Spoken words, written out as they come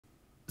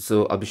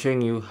So I'll be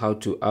showing you how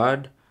to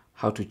add,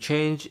 how to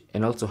change,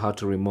 and also how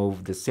to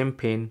remove the SIM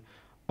pin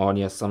on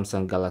your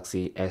Samsung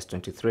Galaxy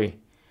S23.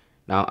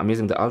 Now I'm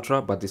using the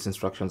Ultra, but these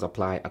instructions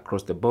apply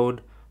across the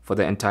board for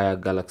the entire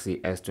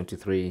Galaxy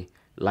S23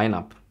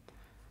 lineup.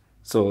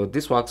 So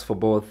this works for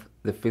both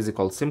the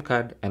physical SIM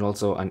card and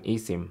also an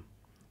eSIM.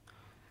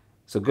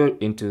 So go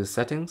into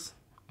settings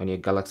on your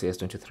Galaxy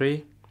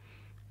S23,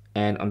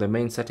 and on the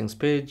main settings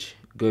page,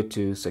 go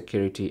to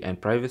security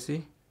and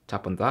privacy,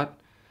 tap on that.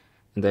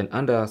 And then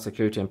under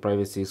security and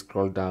privacy,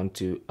 scroll down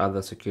to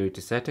other security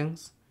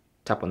settings,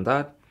 tap on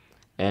that,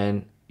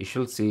 and you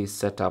should see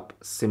set up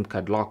SIM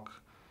card lock.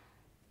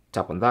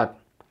 Tap on that.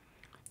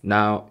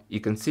 Now you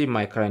can see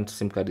my current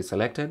SIM card is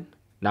selected.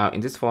 Now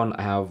in this phone,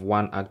 I have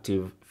one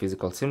active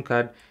physical SIM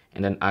card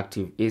and an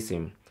active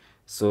eSIM.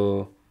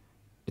 So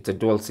it's a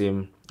dual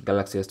SIM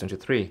Galaxy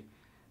S23.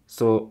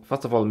 So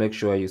first of all, make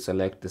sure you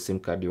select the SIM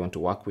card you want to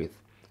work with.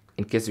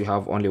 In case you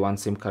have only one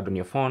SIM card on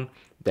your phone,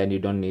 then you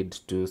don't need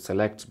to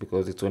select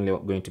because it's only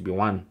going to be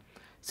one.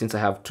 Since I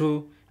have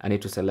two, I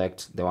need to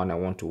select the one I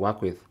want to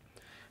work with.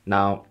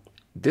 Now,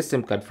 this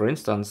SIM card, for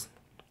instance,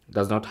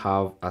 does not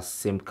have a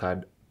SIM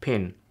card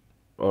pin,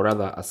 or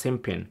rather a SIM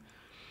pin.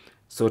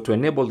 So to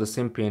enable the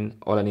SIM pin,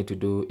 all I need to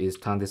do is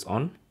turn this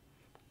on,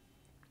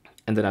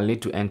 and then I'll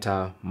need to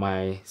enter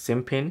my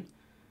SIM pin,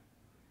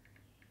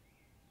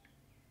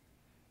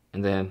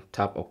 and then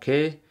tap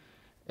OK.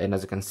 And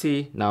as you can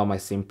see, now my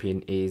SIM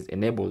pin is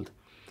enabled.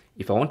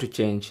 If I want to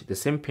change the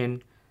SIM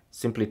pin,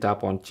 simply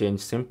tap on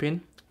change SIM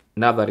pin.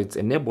 Now that it's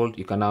enabled,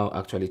 you can now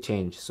actually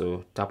change.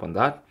 So tap on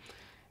that,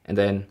 and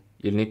then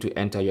you'll need to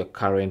enter your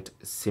current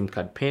SIM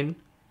card pin,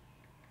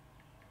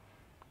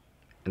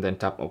 and then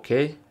tap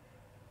OK.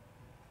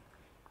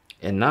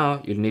 And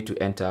now you'll need to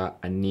enter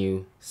a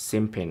new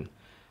SIM pin.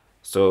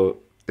 So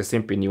the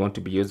SIM pin you want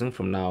to be using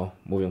from now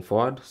moving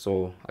forward.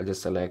 So I'll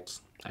just select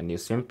a new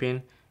SIM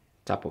pin,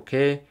 tap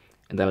OK,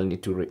 and then I'll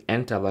need to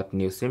re-enter that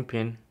new SIM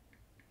pin,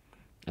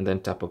 and then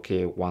tap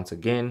OK once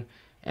again,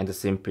 and the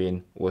SIM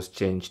pin was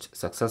changed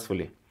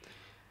successfully.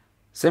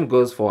 Same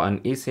goes for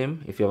an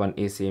eSIM. If you have an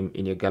eSIM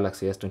in your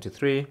Galaxy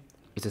S23,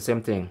 it's the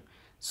same thing.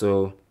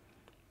 So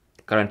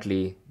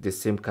currently the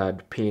SIM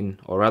card pin,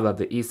 or rather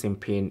the eSIM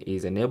pin,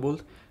 is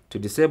enabled. To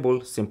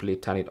disable, simply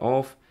turn it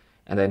off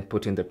and then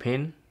put in the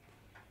pin,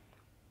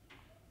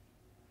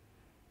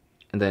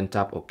 and then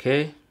tap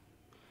OK,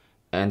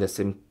 and the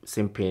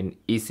SIM pin,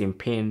 eSIM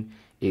pin,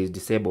 is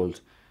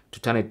disabled. To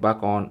turn it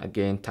back on,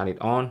 again turn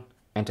it on,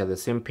 enter the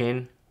SIM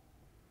pin,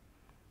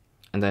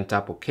 and then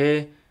tap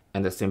OK,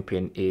 and the SIM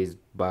pin is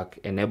back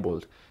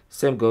enabled.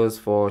 Same goes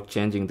for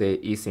changing the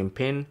eSIM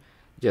pin.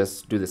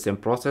 Just do the same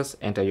process,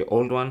 enter your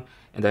old one,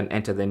 and then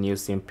enter the new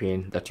SIM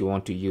pin that you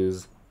want to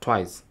use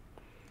twice.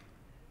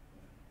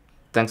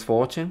 Thanks for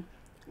watching.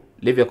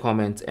 Leave your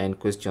comments and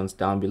questions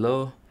down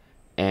below,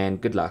 and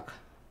good luck.